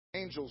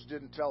angels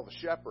didn't tell the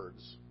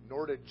shepherds,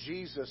 nor did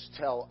Jesus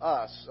tell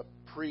us,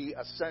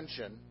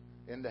 pre-ascension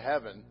into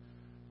heaven,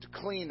 to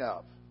clean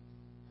up.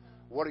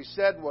 What he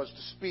said was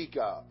to speak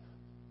up.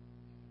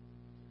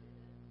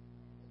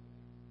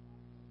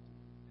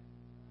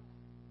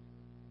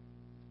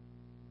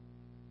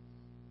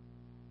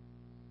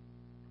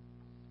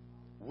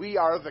 We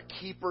are the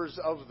keepers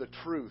of the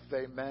truth.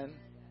 Amen.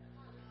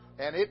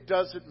 And it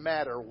doesn't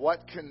matter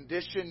what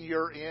condition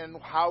you're in,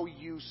 how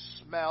you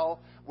smell,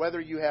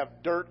 whether you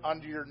have dirt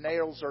under your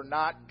nails or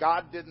not.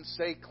 God didn't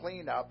say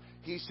clean up.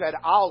 He said,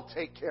 I'll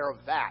take care of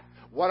that.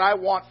 What I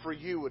want for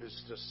you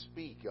is to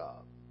speak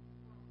up.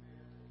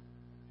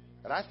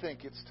 And I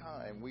think it's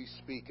time we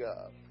speak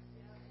up.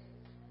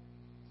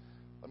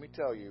 Let me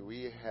tell you,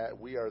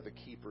 we are the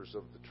keepers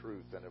of the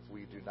truth. And if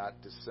we do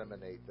not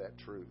disseminate that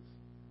truth,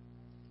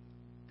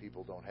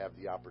 people don't have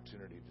the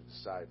opportunity to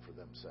decide for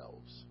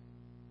themselves.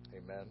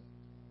 Amen.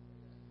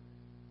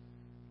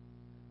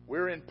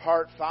 We're in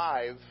part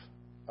 5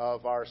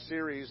 of our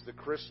series, The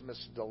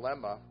Christmas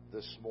Dilemma,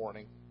 this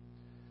morning.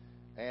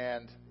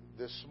 And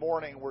this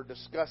morning we're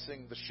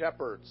discussing the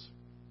shepherds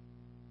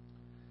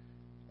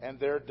and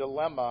their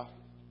dilemma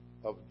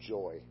of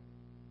joy.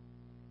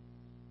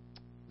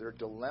 Their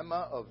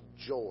dilemma of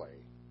joy.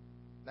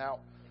 Now,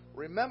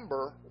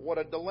 remember what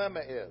a dilemma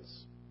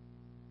is.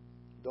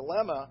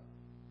 Dilemma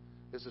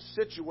is a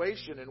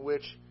situation in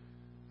which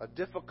a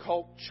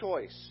difficult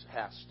choice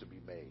has to be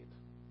made.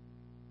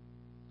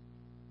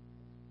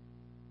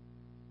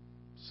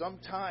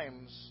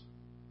 Sometimes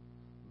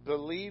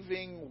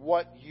believing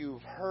what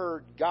you've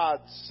heard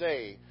God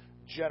say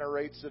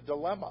generates a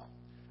dilemma,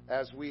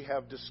 as we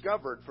have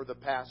discovered for the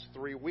past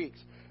 3 weeks.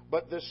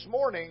 But this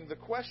morning, the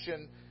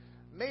question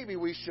maybe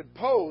we should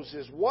pose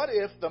is, what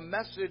if the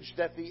message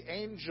that the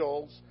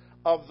angels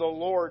of the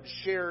Lord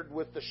shared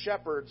with the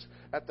shepherds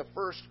at the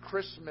first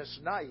Christmas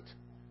night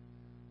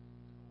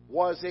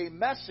was a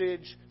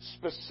message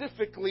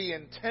specifically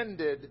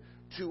intended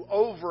to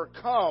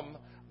overcome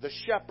the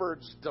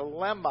shepherd's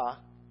dilemma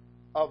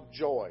of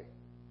joy?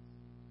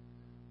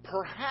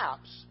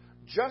 Perhaps,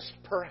 just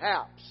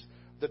perhaps,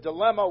 the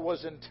dilemma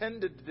was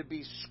intended to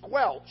be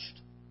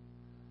squelched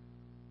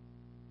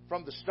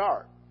from the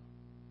start,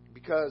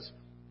 because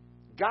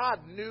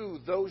God knew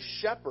those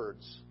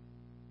shepherds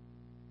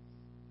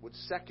would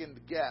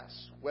second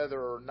guess whether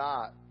or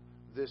not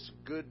this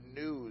good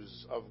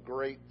news of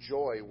great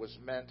joy was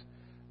meant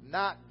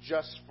not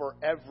just for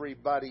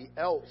everybody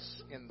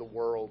else in the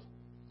world,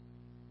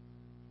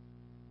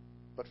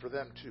 but for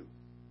them too.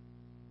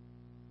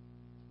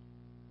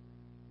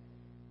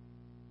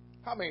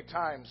 How many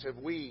times have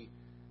we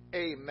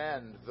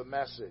amened the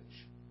message,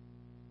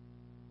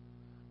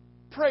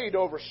 prayed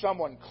over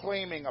someone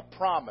claiming a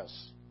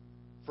promise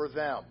for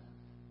them,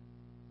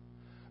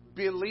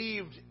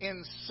 believed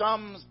in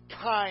some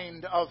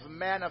kind of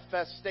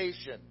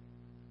manifestation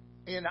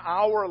in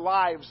our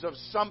lives of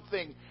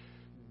something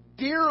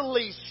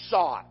dearly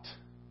sought,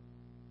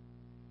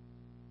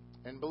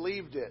 and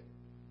believed it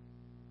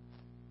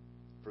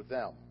for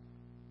them,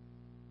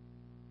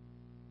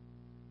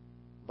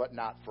 but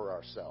not for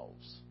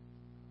ourselves?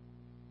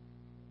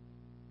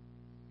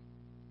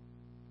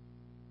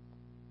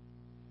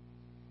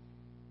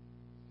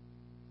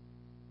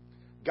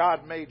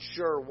 God made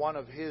sure one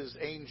of His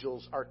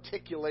angels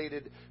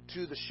articulated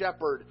to the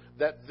shepherd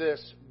that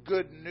this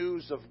good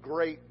news of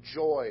great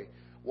joy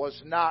was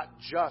not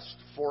just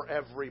for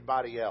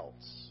everybody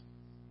else.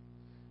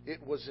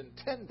 It was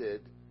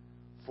intended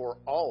for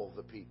all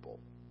the people.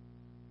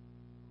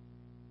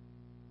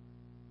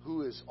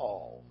 Who is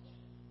all?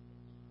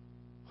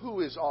 Who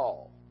is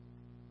all?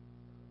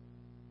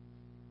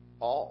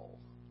 All.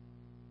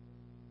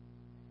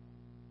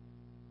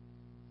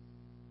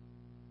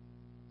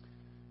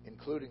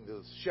 Including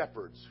the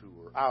shepherds who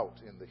were out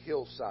in the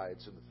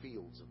hillsides and the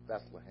fields of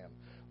Bethlehem.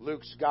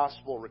 Luke's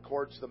gospel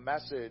records the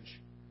message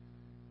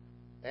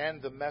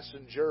and the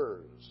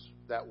messengers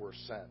that were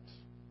sent.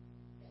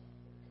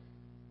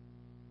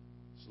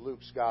 As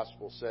Luke's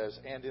gospel says,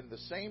 and in the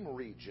same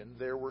region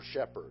there were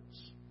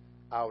shepherds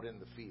out in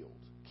the field,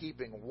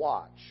 keeping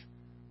watch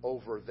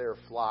over their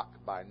flock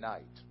by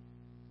night.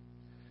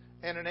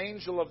 And an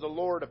angel of the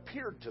Lord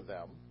appeared to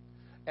them,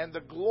 and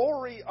the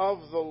glory of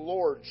the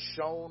Lord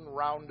shone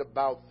round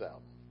about them,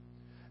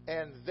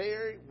 and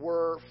they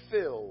were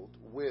filled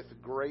with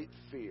great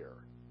fear.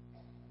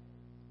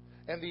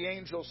 And the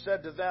angel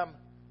said to them,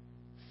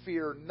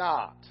 fear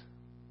not.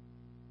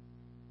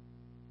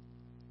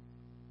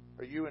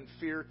 Are you in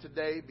fear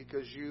today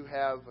because you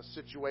have a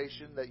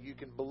situation that you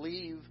can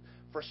believe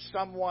for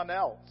someone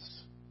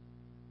else,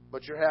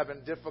 but you're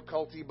having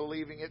difficulty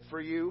believing it for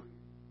you?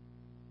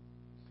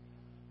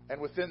 And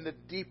within the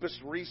deepest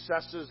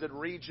recesses and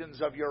regions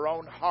of your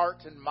own heart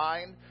and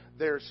mind,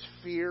 there's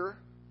fear.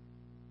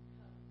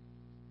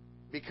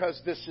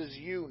 Because this is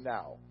you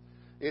now.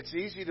 It's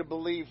easy to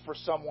believe for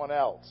someone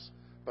else,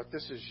 but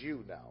this is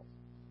you now.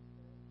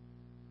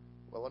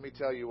 Well, let me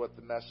tell you what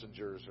the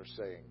messengers are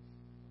saying.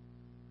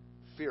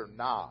 Fear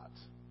not.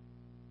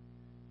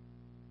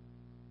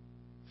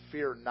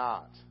 Fear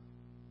not.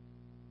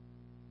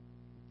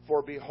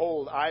 For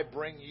behold, I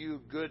bring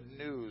you good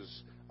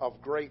news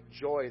of great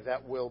joy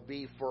that will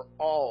be for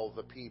all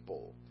the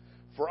people.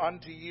 For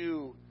unto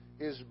you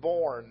is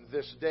born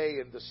this day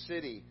in the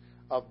city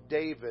of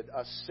David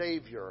a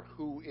Savior,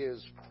 who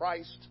is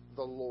Christ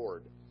the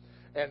Lord.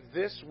 And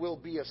this will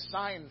be a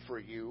sign for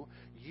you.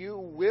 You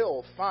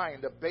will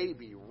find a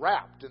baby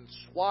wrapped in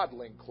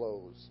swaddling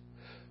clothes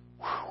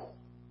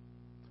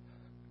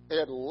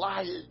and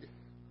lying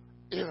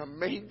in a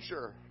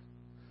manger.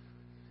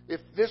 If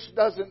this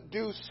doesn't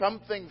do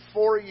something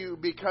for you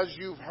because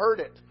you've heard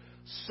it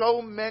so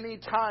many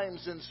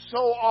times and so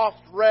oft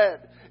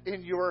read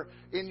in your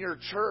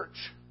church,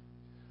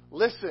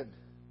 listen,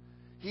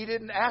 He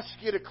didn't ask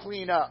you to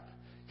clean up.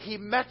 He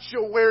met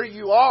you where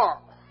you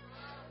are.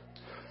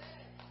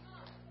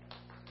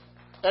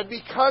 And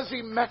because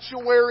He met you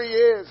where He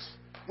is,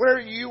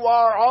 where you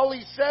are, all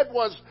He said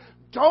was,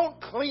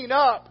 don't clean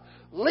up.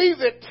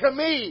 Leave it to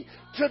me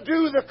to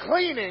do the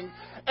cleaning.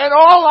 And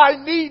all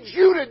I need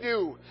you to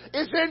do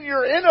is in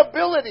your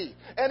inability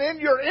and in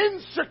your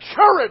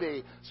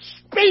insecurity,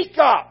 speak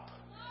up.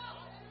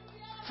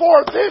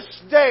 For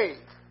this day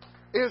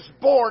is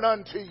born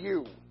unto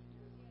you.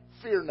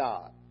 Fear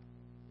not.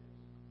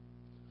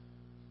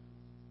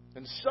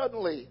 And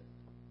suddenly,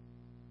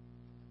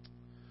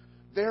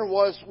 there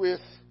was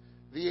with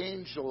the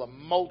angel a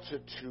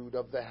multitude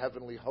of the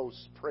heavenly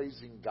hosts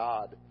praising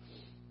God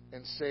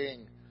and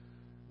saying,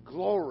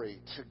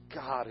 Glory to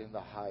God in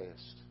the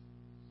highest.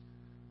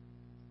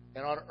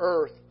 And on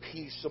earth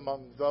peace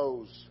among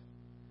those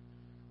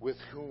with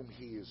whom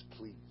He is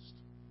pleased.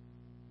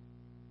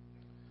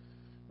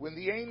 When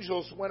the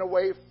angels went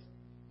away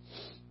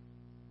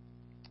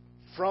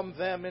from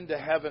them into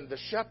heaven, the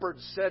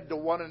shepherds said to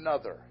one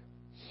another,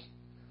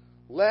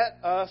 Let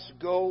us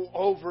go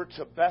over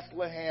to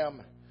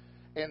Bethlehem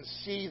and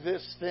see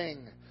this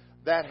thing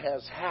that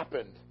has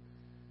happened,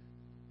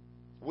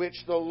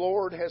 which the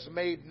Lord has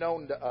made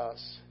known to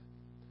us.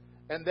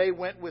 And they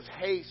went with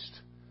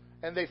haste,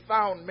 and they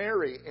found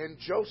Mary and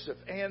Joseph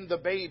and the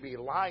baby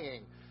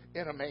lying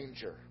in a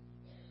manger.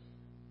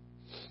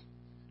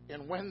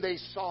 And when they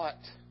saw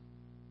it,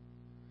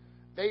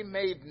 they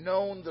made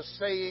known the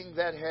saying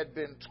that had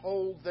been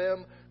told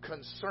them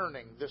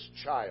concerning this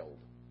child.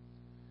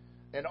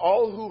 And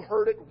all who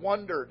heard it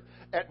wondered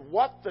at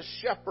what the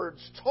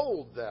shepherds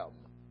told them.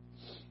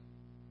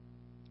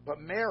 But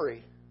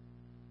Mary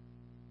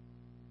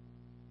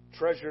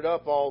treasured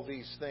up all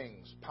these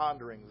things,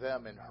 pondering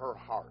them in her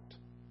heart.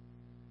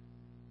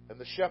 And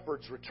the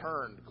shepherds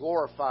returned,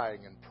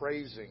 glorifying and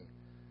praising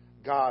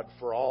God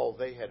for all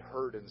they had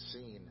heard and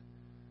seen,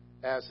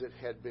 as it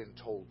had been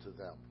told to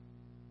them.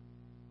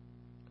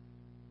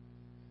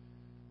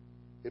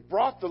 It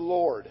brought the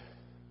Lord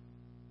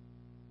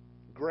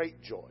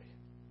great joy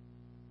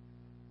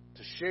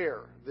to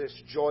share this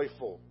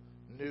joyful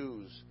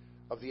news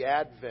of the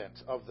advent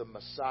of the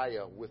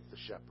Messiah with the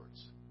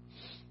shepherds.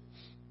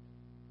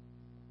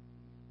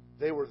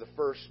 They were the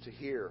first to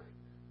hear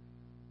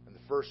and the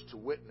first to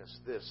witness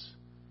this,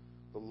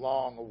 the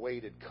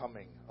long-awaited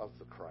coming of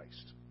the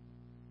Christ.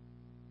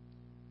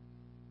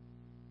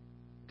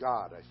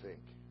 God, I think,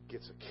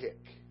 gets a kick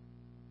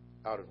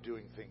out of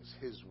doing things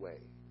His way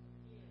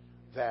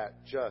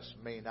that just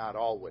may not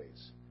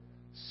always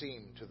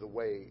seem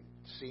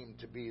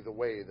to be the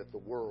way that the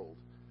world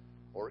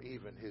or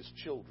even His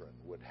children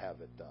would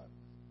have it done.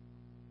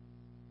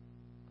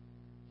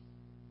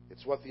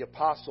 It's what the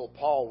Apostle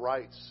Paul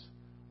writes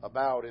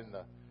about in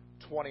the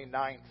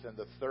 29th and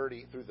the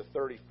 30 through the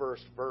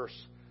 31st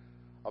verse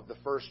of the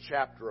first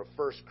chapter of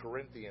 1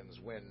 Corinthians,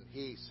 when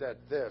he said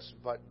this,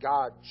 But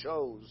God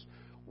chose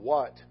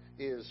what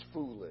is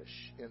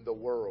foolish in the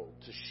world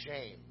to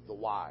shame the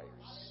wise.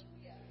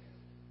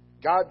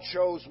 God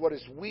chose what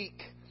is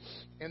weak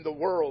in the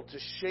world to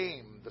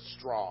shame the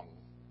strong.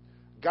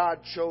 God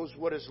chose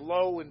what is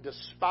low and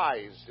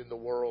despised in the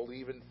world,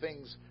 even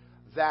things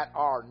that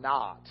are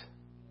not,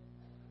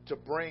 to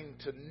bring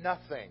to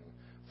nothing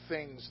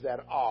things that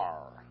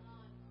are,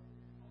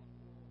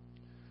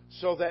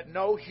 so that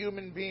no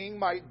human being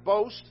might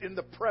boast in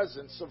the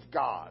presence of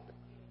God.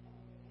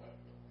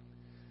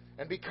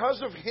 And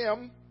because of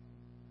Him,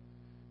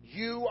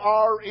 you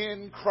are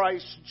in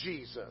Christ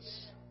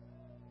Jesus.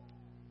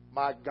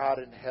 My God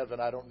in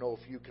heaven, I don't know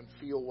if you can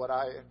feel what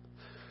I am.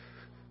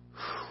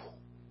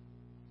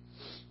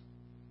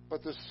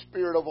 But the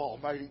Spirit of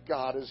Almighty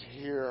God is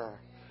here.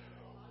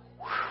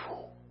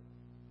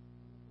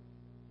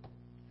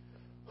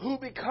 Who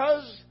became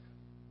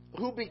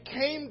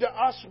to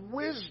us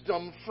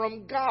wisdom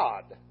from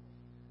God,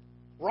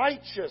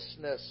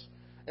 righteousness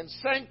and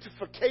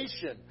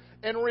sanctification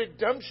and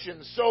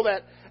redemption, so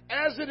that,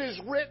 as it is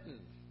written,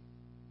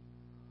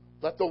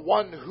 let the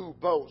one who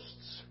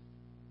boasts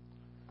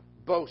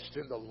boast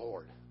in the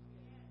Lord.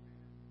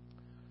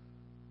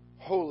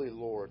 Holy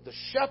Lord, the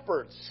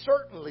shepherds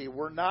certainly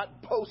were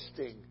not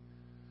boasting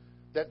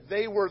that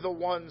they were the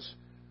ones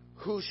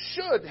who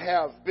should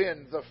have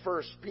been the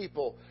first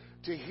people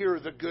to hear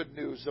the good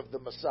news of the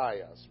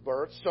Messiah's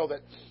birth, so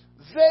that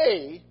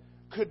they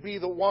could be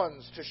the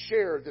ones to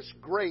share this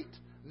great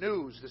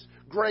news, this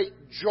great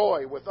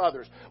joy with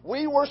others.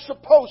 We were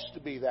supposed to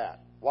be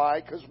that.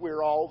 Why? Because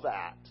we're all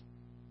that.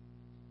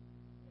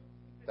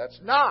 That's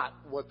not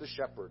what the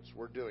shepherds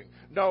were doing.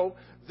 No,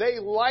 they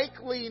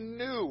likely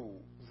knew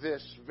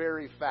this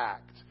very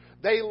fact.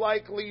 They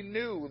likely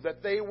knew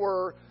that they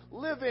were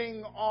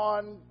living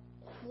on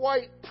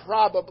quite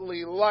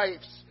probably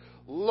life's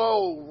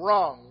low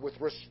rung with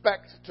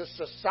respect to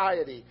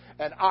society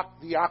and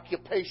the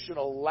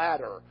occupational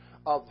ladder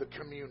of the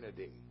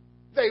community.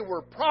 They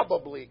were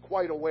probably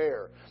quite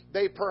aware.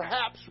 They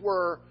perhaps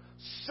were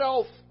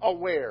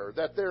self-aware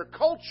that their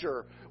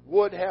culture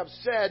would have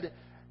said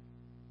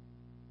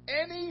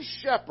any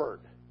shepherd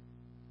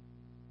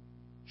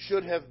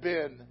should have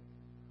been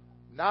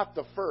not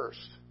the first,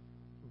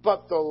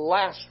 but the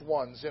last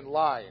ones in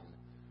line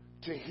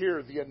to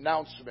hear the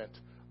announcement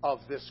of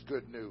this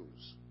good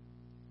news.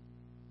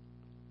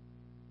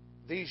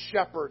 These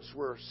shepherds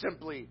were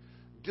simply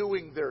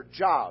doing their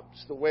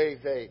jobs the way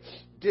they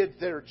did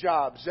their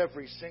jobs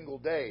every single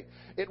day.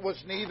 It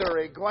was neither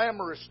a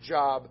glamorous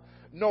job,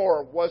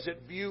 nor was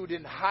it viewed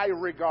in high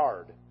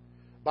regard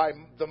by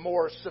the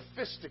more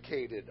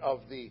sophisticated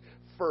of the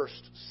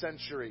first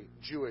century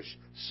Jewish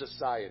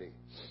society.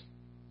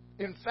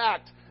 In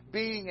fact,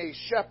 being a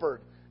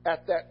shepherd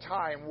at that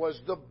time was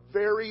the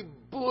very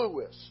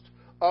bluest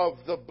of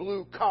the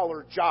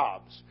blue-collar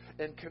jobs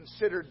and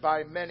considered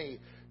by many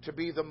to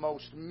be the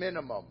most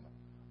minimum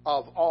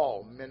of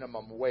all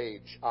minimum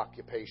wage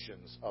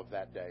occupations of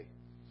that day.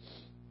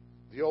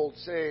 The old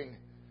saying,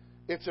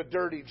 it's a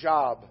dirty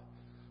job,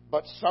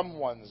 but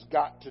someone's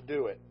got to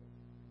do it,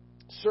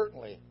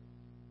 certainly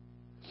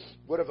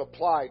would have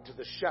applied to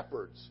the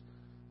shepherds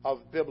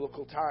of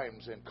biblical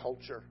times and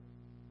culture.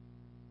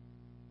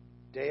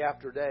 Day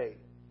after day,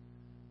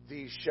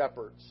 these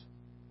shepherds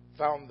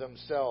found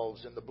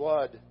themselves in the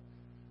blood,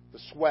 the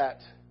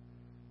sweat,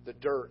 the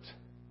dirt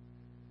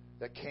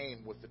that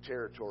came with the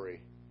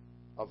territory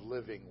of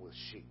living with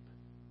sheep.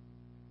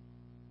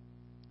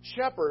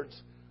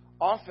 Shepherds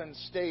often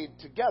stayed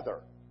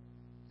together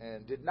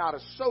and did not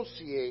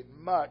associate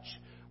much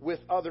with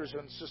others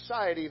in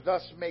society,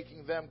 thus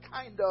making them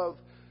kind of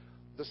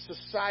the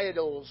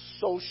societal,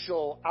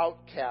 social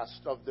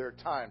outcast of their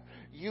time.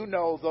 You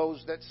know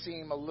those that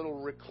seem a little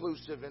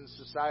reclusive in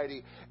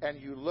society, and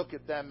you look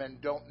at them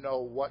and don't know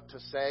what to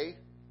say?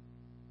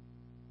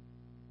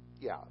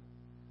 Yeah,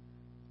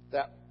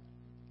 that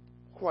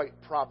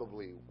quite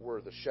probably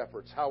were the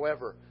shepherds.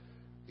 However,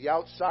 the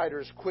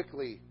outsiders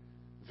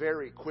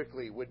very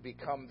quickly would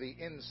become the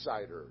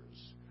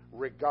insiders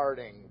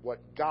regarding what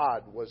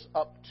God was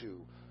up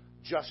to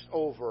just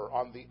over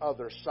on the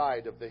other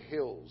side of the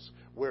hills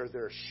where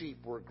their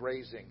sheep were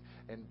grazing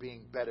and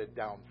being bedded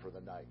down for the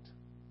night.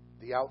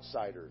 The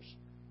outsiders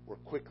were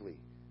quickly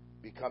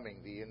becoming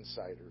the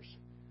insiders.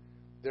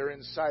 Their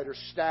insider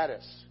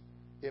status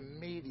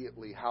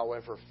immediately,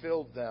 however,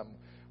 filled them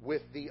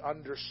with the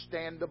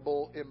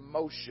understandable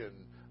emotion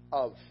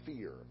of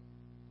fear.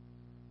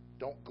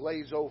 Don't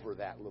glaze over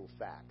that little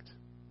fact.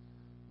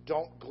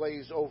 Don't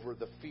glaze over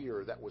the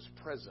fear that was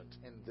present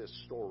in this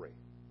story.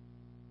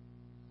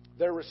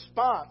 Their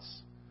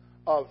response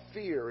of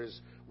fear is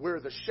where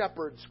the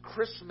shepherd's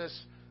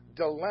Christmas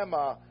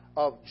dilemma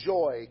of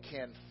joy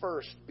can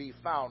first be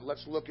found.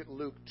 Let's look at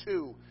Luke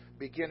 2,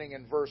 beginning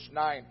in verse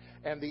 9.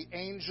 And the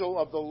angel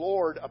of the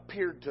Lord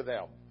appeared to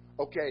them.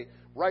 Okay,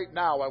 right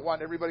now I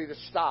want everybody to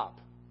stop.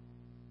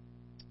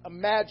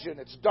 Imagine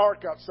it's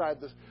dark outside.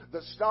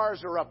 The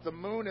stars are up. The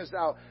moon is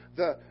out.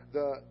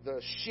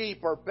 The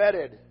sheep are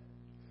bedded.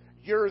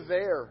 You're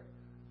there.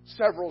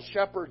 Several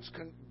shepherds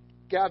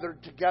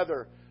gathered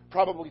together,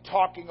 probably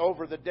talking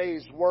over the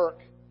day's work.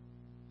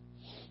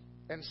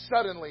 And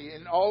suddenly,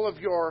 in all of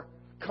your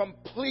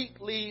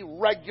completely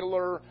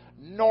regular,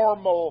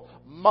 normal,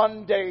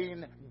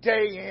 mundane,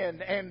 day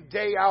in and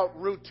day out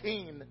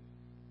routine,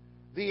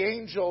 the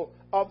angel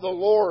of the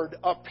Lord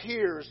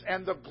appears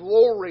and the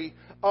glory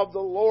of the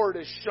Lord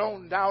is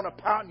shown down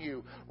upon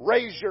you.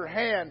 Raise your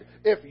hand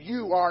if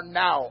you are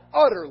now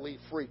utterly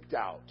freaked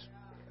out.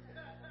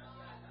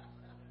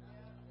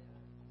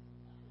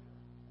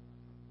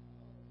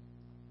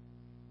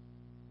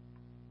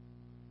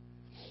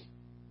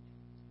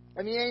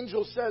 And the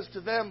angel says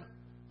to them,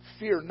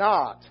 "Fear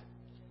not."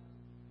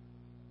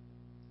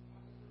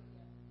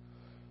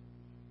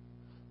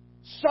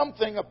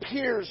 Something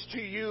appears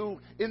to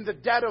you in the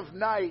dead of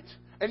night,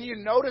 and you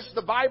notice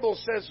the Bible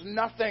says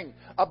nothing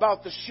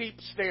about the sheep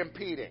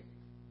stampeding.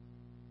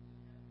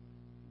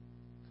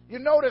 You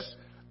notice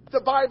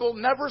the Bible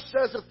never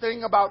says a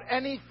thing about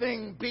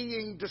anything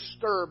being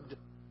disturbed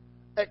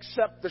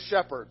except the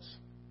shepherds.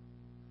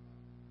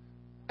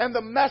 And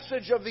the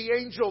message of the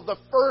angel, the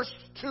first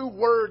two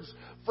words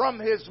from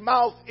his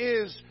mouth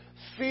is,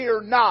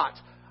 "Fear not."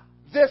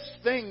 This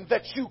thing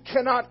that you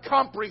cannot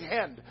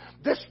comprehend,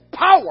 this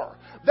power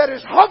that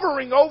is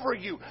hovering over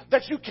you,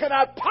 that you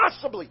cannot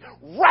possibly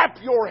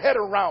wrap your head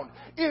around,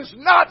 is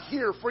not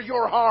here for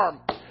your harm.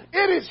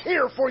 It is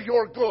here for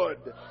your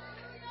good.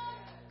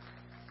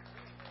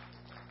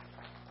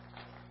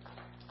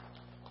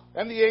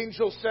 And the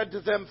angel said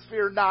to them,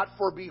 "Fear not,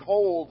 for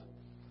behold,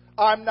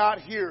 I'm not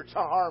here to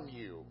harm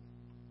you.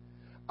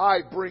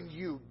 I bring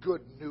you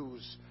good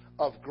news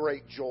of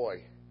great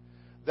joy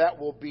that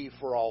will be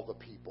for all the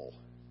people."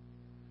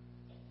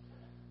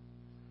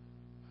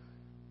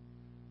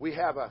 We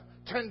have a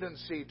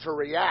tendency to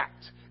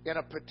react in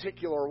a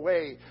particular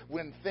way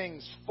when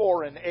things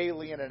foreign,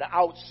 alien, and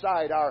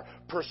outside our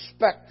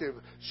perspective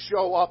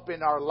show up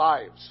in our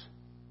lives.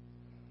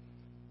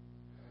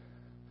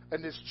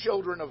 And as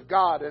children of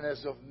God and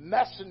as of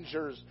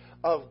messengers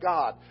of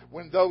God,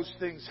 when those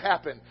things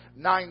happen,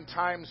 9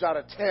 times out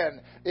of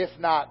 10, if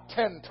not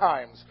 10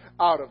 times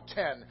out of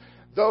 10,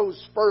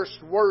 those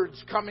first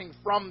words coming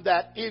from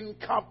that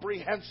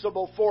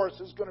incomprehensible force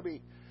is going to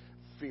be,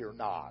 "Fear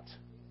not."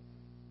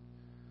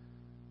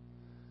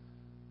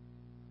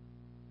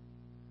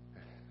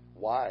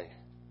 Why?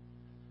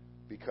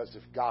 Because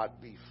if God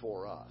be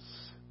for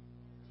us,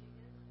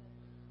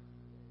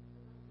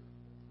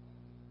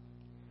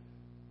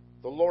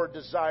 the Lord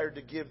desired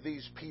to give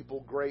these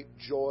people great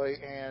joy,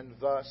 and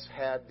thus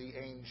had the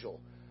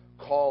angel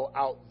call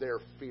out their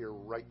fear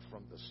right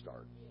from the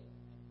start.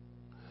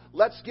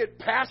 Let's get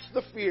past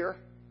the fear.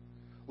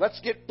 Let's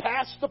get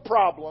past the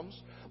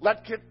problems.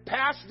 Let's get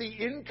past the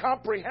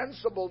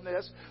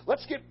incomprehensibleness.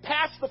 Let's get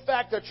past the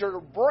fact that your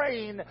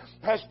brain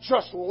has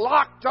just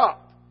locked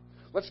up.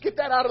 Let's get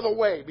that out of the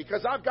way,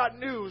 because I've got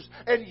news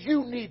and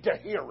you need to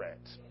hear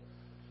it.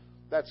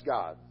 That's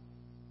God.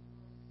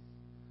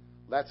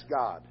 That's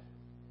God.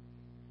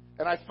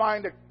 And I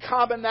find a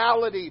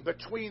commonality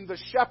between the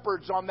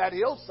shepherds on that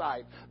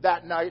hillside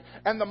that night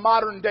and the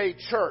modern day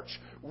church.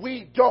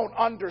 We don't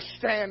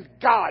understand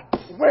God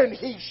when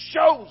He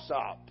shows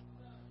up.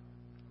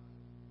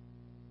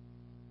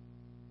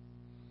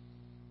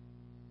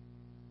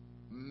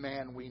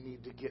 Man, we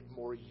need to get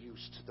more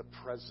used to the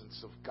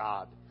presence of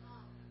God.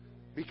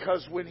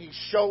 Because when He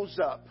shows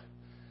up,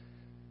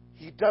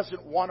 He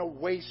doesn't want to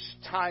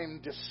waste time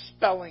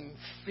dispelling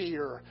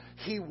fear.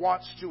 He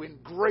wants to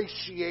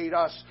ingratiate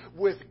us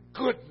with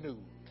good news.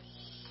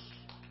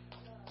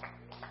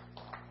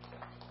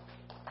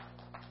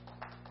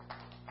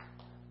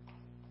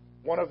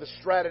 One of the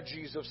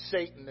strategies of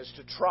Satan is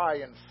to try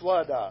and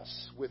flood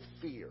us with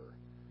fear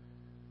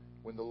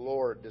when the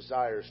Lord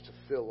desires to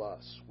fill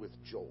us with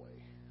joy.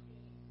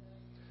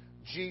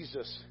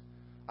 Jesus,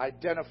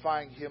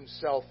 identifying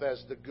Himself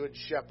as the Good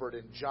Shepherd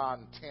in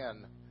John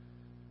 10,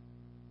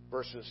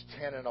 verses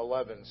 10 and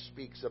 11,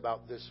 speaks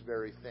about this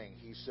very thing.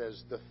 He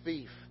says, "The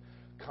thief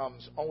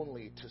comes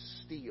only to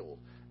steal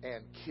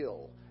and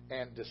kill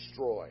and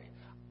destroy.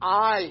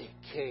 I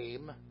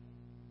came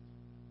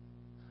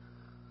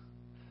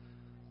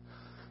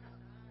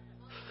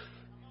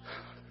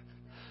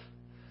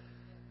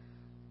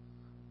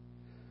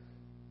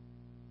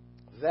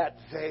that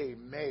they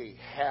may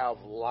have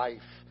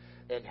life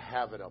and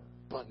have it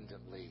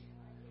abundantly."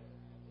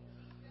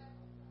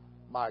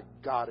 My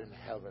God in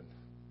heaven,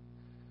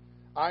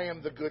 I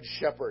am the good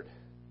shepherd.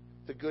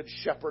 The good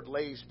shepherd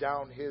lays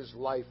down his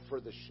life for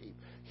the sheep.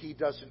 He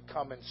doesn't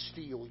come and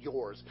steal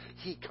yours.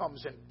 He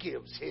comes and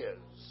gives his.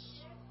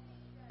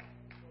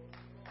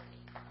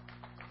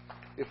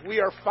 If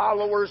we are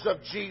followers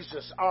of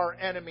Jesus, our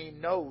enemy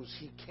knows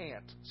he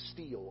can't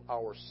steal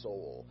our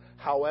soul.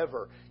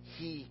 However,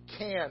 he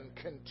can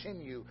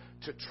continue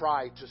to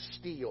try to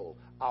steal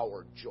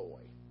our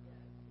joy.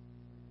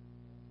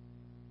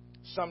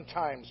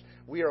 Sometimes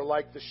we are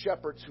like the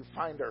shepherds who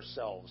find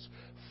ourselves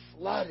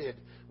flooded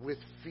with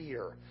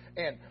fear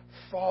and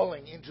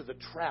falling into the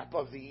trap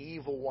of the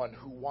evil one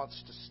who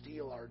wants to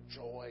steal our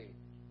joy.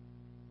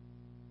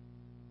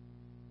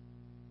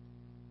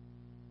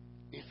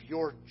 If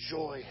your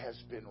joy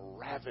has been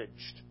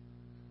ravaged,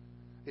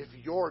 if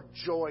your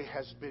joy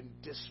has been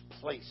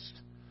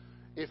displaced,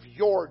 if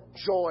your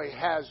joy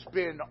has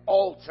been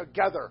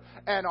altogether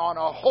and on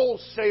a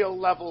wholesale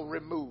level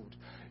removed,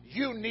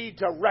 you need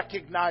to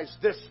recognize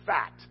this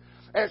fact.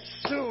 As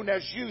soon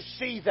as you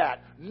see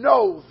that,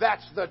 know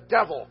that's the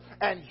devil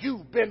and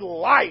you've been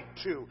lied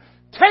to.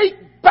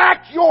 Take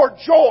back your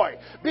joy,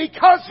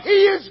 because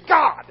He is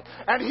God.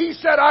 And He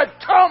said, "I've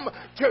come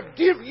to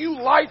give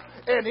you life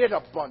and it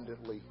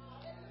abundantly."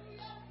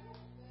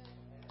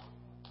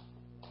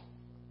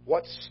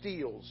 What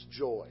steals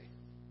joy?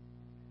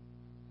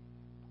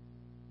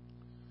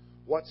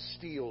 What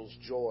steals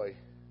joy?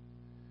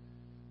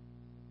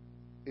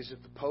 Is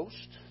it the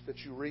post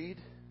that you read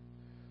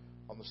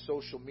on the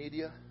social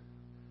media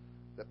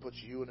that puts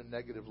you in a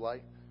negative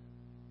light?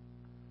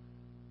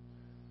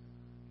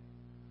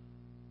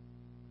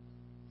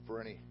 For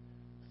any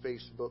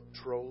Facebook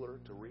troller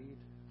to read?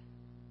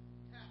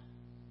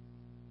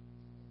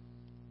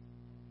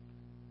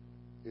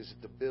 Is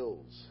it the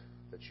bills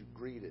that you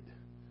greeted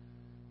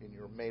in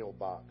your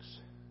mailbox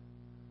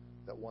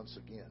that once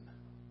again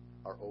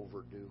are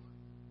overdue?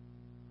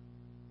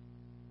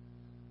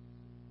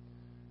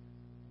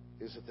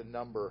 Is it the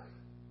number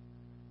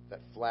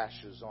that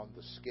flashes on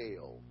the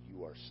scale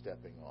you are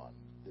stepping on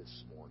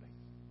this morning?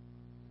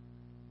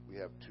 We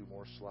have 2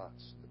 more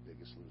slots in The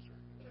Biggest Loser.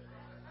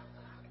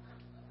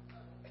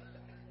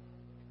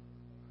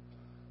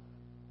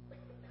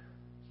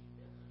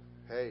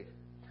 Hey,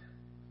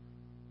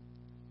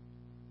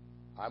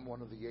 I'm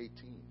one of the 18.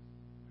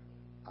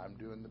 I'm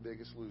doing the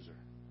Biggest Loser.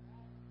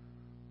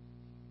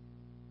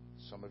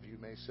 Some of you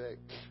may say,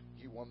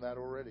 you won that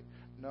already.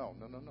 No.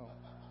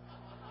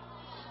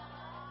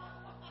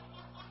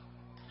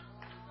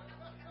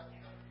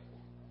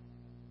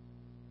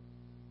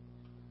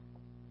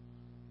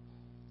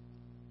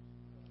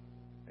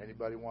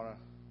 Anybody want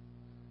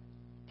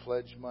to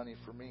pledge money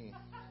for me?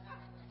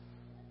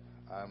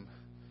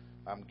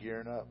 I'm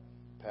gearing up.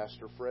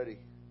 Pastor Freddie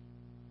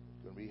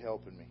going to be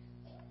helping me,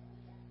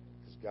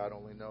 because God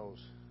only knows.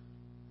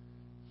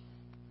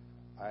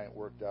 I ain't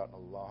worked out in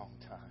a long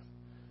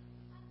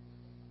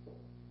time.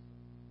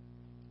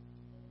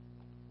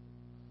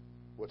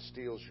 What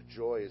steals your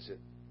joy? Is it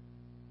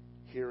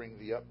hearing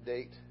the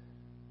update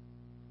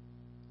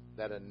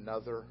that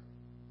another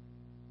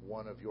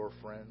one of your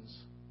friends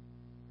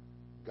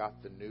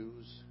got the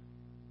news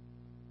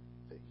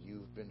that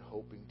you've been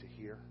hoping to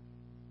hear?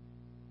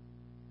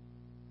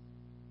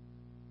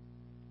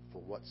 For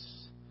what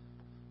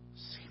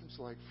seems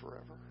like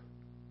forever?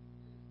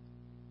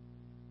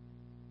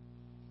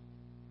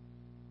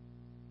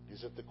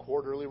 Is it the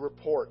quarterly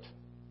report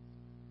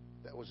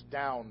that was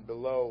down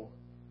below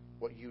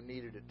what you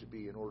needed it to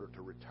be in order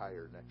to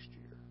retire next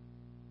year?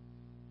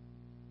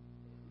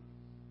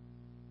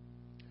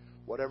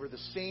 Whatever the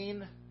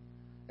scene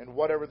and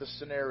whatever the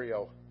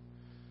scenario,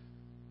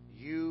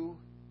 you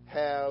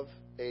have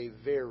a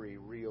very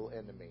real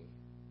enemy.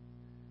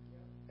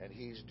 And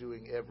he's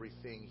doing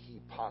everything he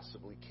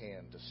possibly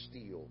can to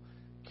steal,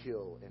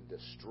 kill, and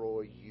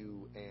destroy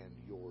you and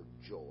your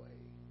joy.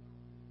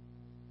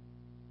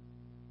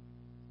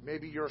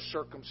 Maybe your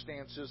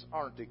circumstances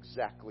aren't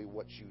exactly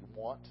what you'd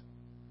want.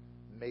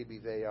 Maybe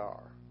they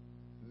are.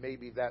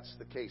 Maybe that's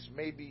the case.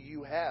 Maybe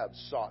you have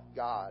sought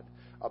God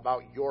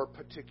about your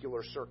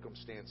particular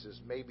circumstances.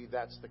 Maybe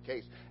that's the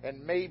case.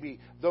 And maybe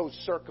those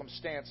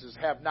circumstances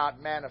have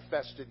not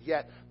manifested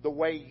yet the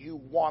way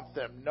you want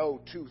them.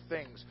 Know two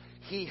things.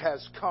 He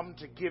has come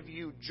to give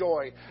you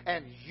joy,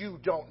 and you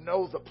don't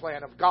know the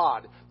plan of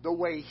God the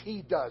way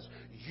He does.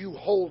 You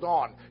hold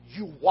on,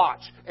 you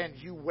watch, and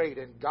you wait,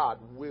 and God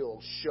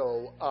will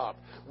show up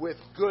with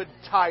good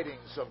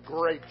tidings of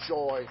great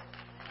joy.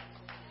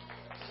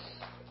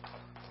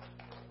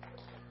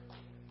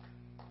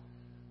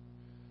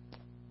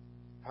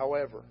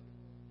 However,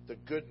 the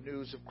good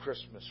news of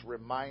Christmas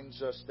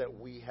reminds us that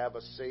we have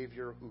a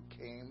Savior who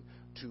came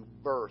to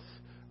birth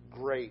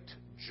great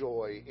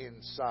joy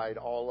inside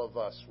all of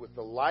us, with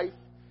a life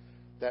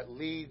that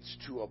leads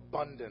to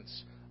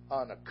abundance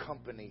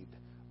unaccompanied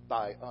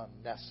by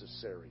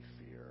unnecessary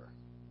fear.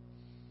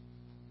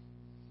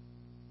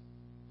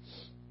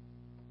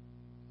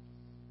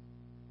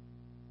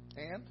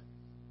 And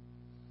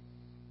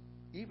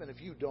even if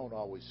you don't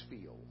always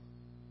feel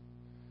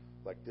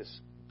like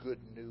this good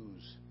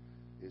news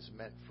is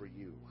meant for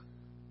you,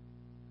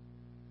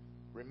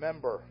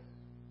 remember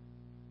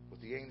what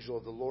the angel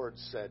of the Lord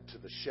said to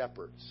the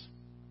shepherds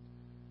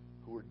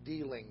who were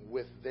dealing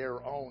with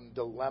their own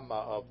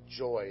dilemma of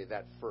joy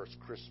that first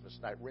Christmas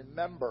night.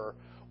 Remember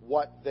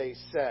what they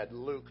said,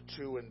 Luke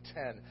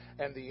 2:10.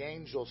 And the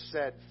angel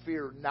said,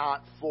 "Fear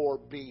not, for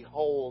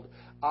behold,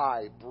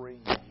 I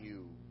bring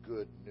you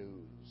good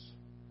news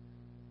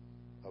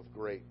of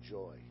great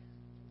joy."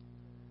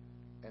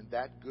 And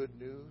that good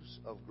news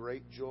of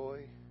great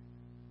joy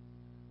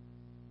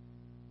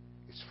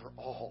is for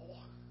all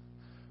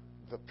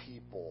the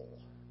people.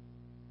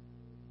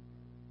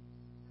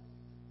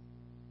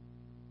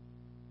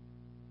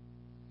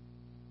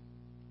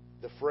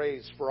 The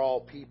phrase "for all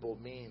people"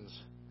 means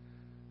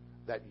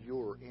that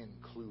you're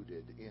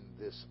included in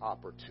this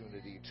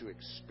opportunity to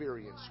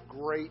experience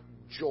great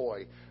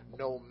joy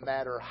no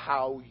matter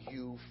how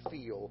you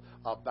feel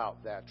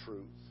about that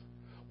truth.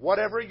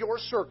 Whatever your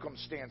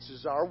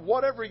circumstances are,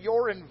 whatever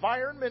your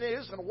environment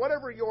is, and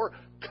whatever your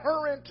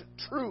current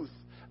truth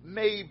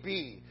may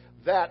be,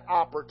 that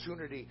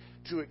opportunity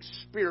to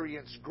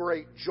experience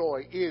great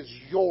joy is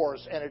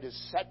yours, and it is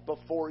set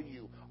before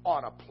you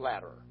on a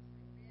platter.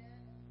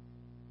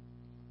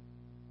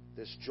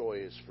 This joy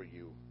is for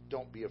you.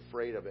 Don't be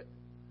afraid of it.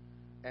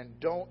 And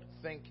don't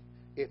think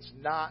it's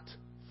not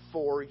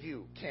for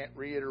you. Can't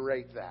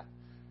reiterate that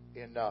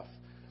enough.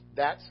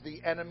 That's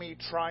the enemy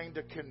trying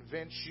to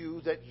convince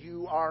you that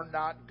you are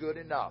not good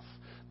enough,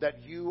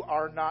 that you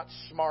are not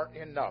smart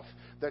enough,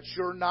 that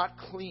you're not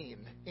clean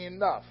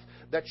enough,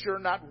 that you're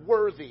not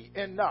worthy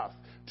enough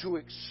to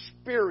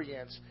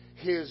experience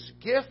His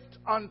gift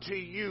unto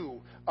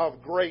you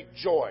of great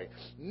joy.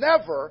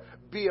 Never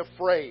be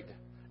afraid.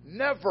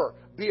 Never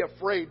be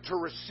afraid to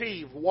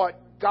receive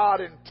what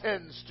God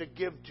intends to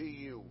give to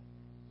you.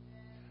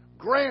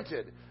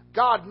 Granted,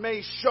 God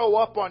may show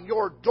up on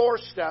your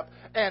doorstep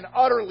and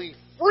utterly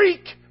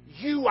freak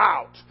you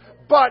out.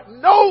 But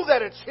know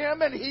that it's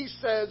Him, and He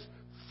says,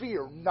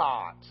 "Fear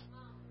not."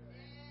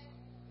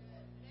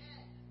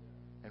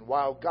 And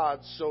while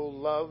God so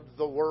loved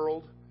the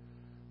world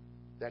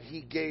that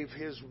He gave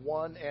His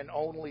one and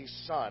only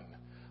Son,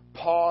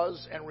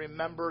 pause and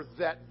remember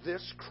that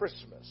this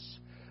Christmas,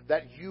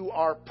 that you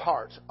are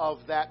part of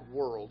that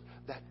world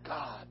that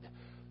God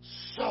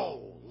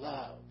so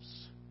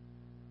loves.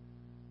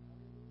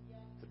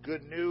 The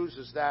good news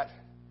is that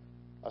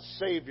a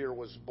Savior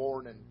was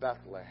born in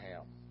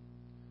Bethlehem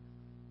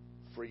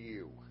for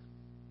you,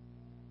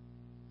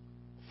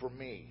 for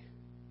me,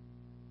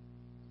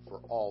 for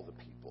all the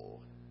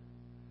people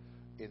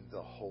in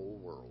the whole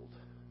world,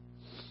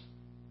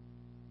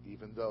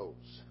 even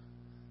those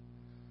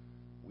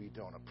we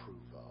don't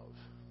approve of.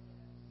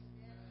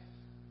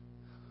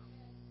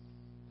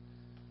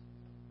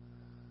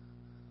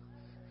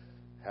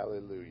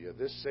 Hallelujah.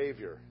 This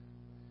Savior,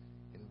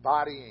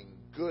 embodying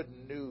good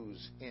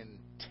news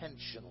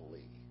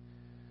intentionally,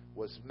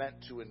 was meant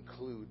to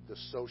include the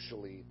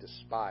socially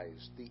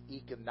despised, the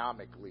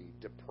economically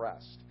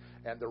depressed,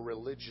 and the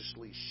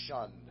religiously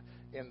shunned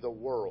in the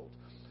world.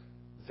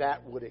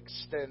 That would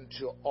extend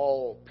to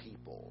all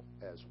people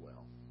as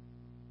well.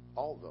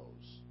 All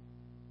those.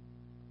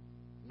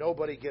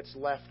 Nobody gets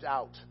left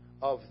out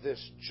of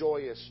this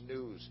joyous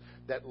news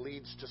that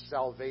leads to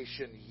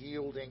salvation,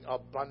 yielding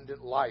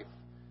abundant life,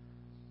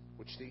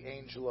 which the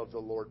angel of the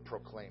Lord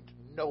proclaimed.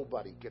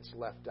 Nobody gets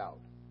left out.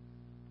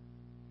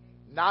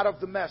 Not of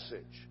the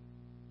message.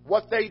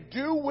 What they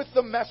do with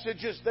the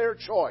message is their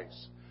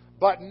choice.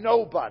 But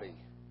nobody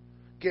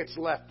gets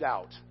left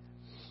out.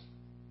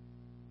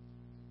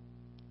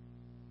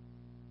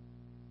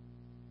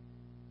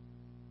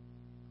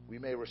 We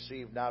may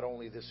receive not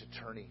only this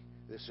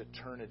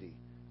eternity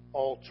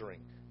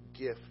altering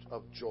gift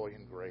of joy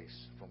and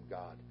grace from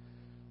God,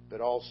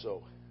 but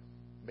also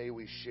may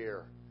we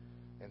share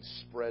and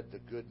spread the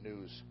good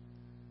news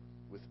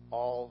with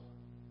all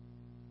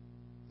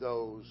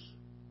those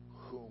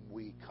whom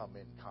we come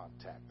in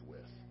contact with.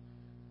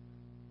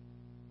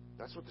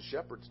 That's what the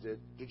shepherds did.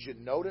 Did you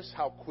notice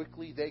how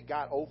quickly they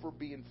got over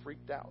being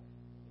freaked out?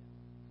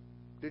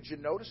 Did you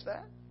notice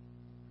that?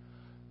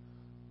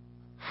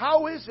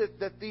 How is it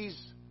that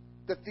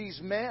these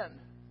men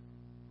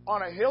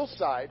on a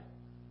hillside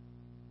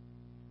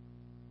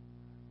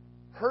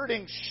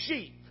herding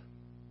sheep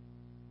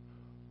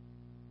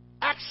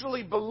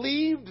actually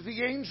believed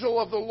the angel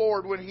of the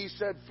Lord when he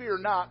said, "Fear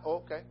not"? Oh,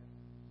 okay.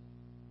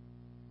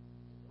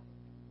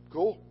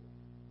 Cool.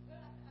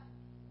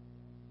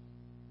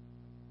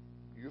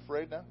 You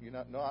afraid now? You're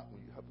not? No,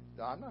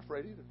 I'm not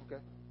afraid either.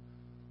 Okay.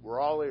 We're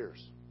all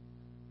ears.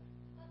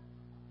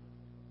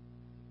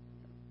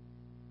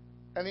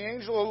 And the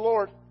angel of the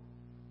Lord,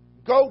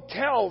 go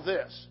tell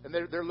this. And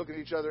they're looking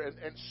at each other. And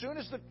as soon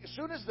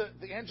as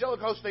the angelic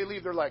host, they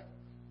leave, they're like,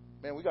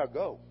 man, we got to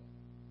go.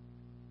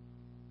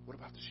 What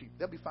about the sheep?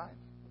 They'll be fine.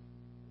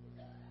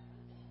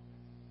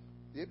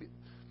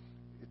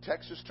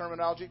 Texas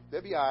terminology,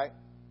 they'll be all right.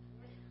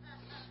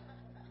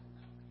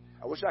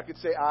 I wish I could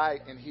say I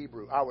in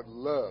Hebrew. I would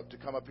love to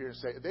come up here and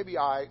say, they'll be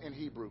I in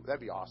Hebrew.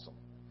 That'd be awesome.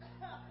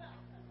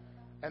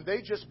 And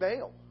they just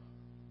bail.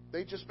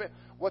 They just bail.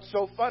 What's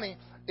so funny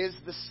is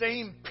the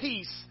same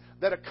peace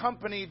that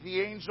accompanied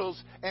the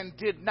angels and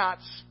did not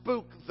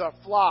spook the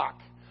flock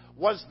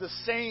was the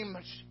same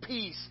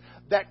peace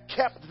that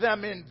kept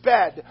them in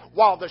bed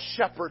while the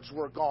shepherds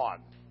were gone.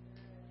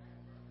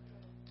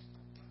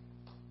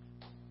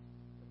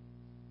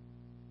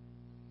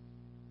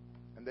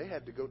 And they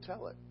had to go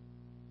tell it.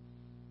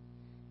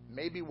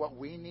 Maybe what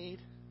we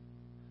need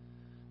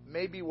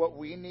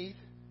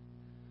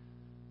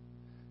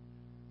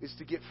is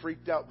to get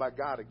freaked out by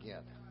God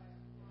again.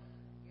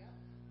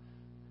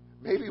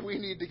 Maybe we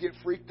need to get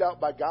freaked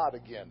out by God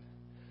again.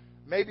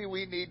 Maybe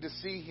we need to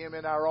see Him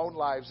in our own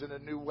lives in a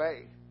new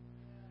way.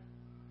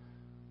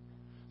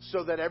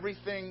 So that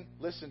everything,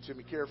 listen to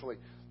me carefully,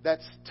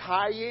 that's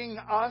tying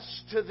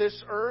us to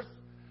this earth,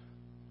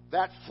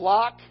 that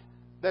flock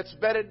that's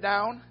bedded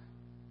down,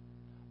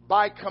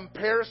 by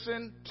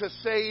comparison to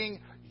saying,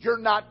 you're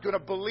not going to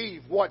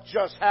believe what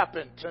just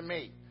happened to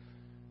me,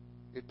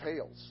 it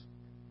pales.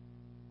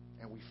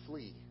 And we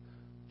flee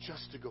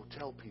just to go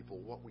tell people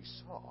what we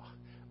saw.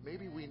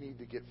 Maybe we need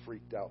to get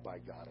freaked out by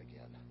God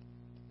again.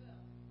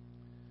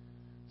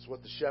 It's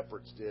what the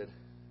shepherds did.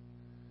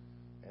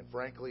 And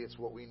frankly, it's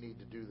what we need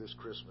to do this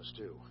Christmas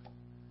too.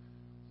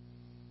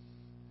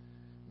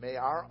 May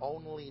our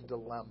only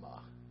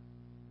dilemma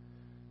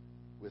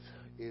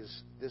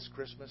is this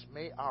Christmas,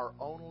 may our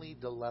only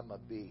dilemma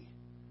be,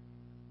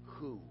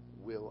 who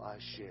will I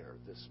share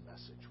this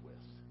message with?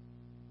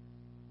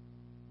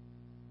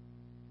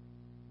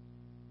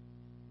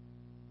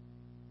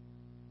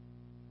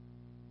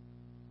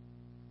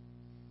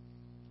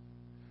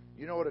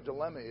 You know what a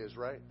dilemma is,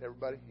 right,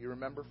 everybody? You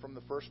remember from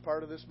the first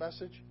part of this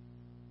message?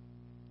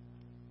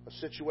 A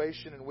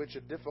situation in which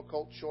a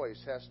difficult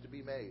choice has to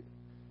be made.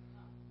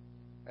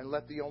 And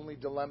let the only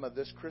dilemma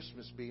this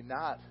Christmas be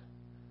not,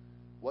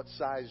 what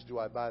size do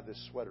I buy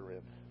this sweater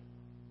in?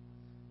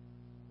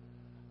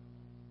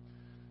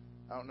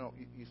 I don't know.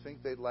 You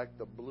think they'd like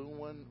the blue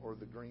one or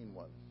the green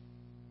one?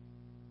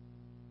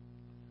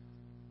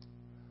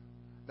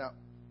 Now,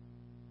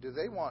 do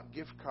they want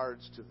gift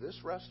cards to this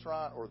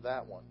restaurant or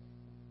that one?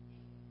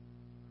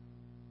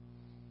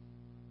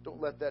 Don't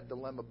let that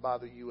dilemma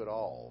bother you at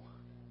all.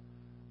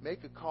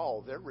 make a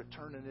call. They're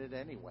returning it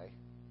anyway.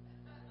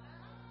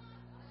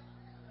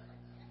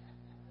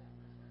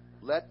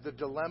 Let the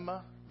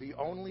dilemma, the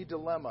only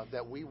dilemma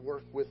that we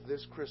work with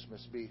this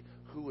Christmas be,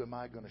 who am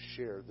I going to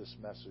share this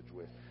message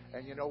with?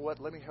 And you know what?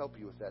 Let me help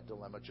you with that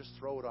dilemma. Just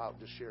throw it out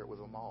and just share it with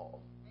them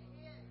all.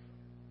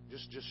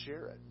 Just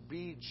share it.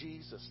 Be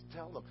Jesus.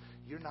 Tell them,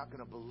 you're not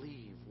going to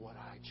believe what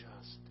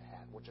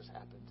just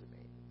happened to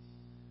me.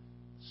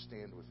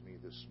 Stand with me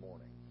this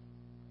morning.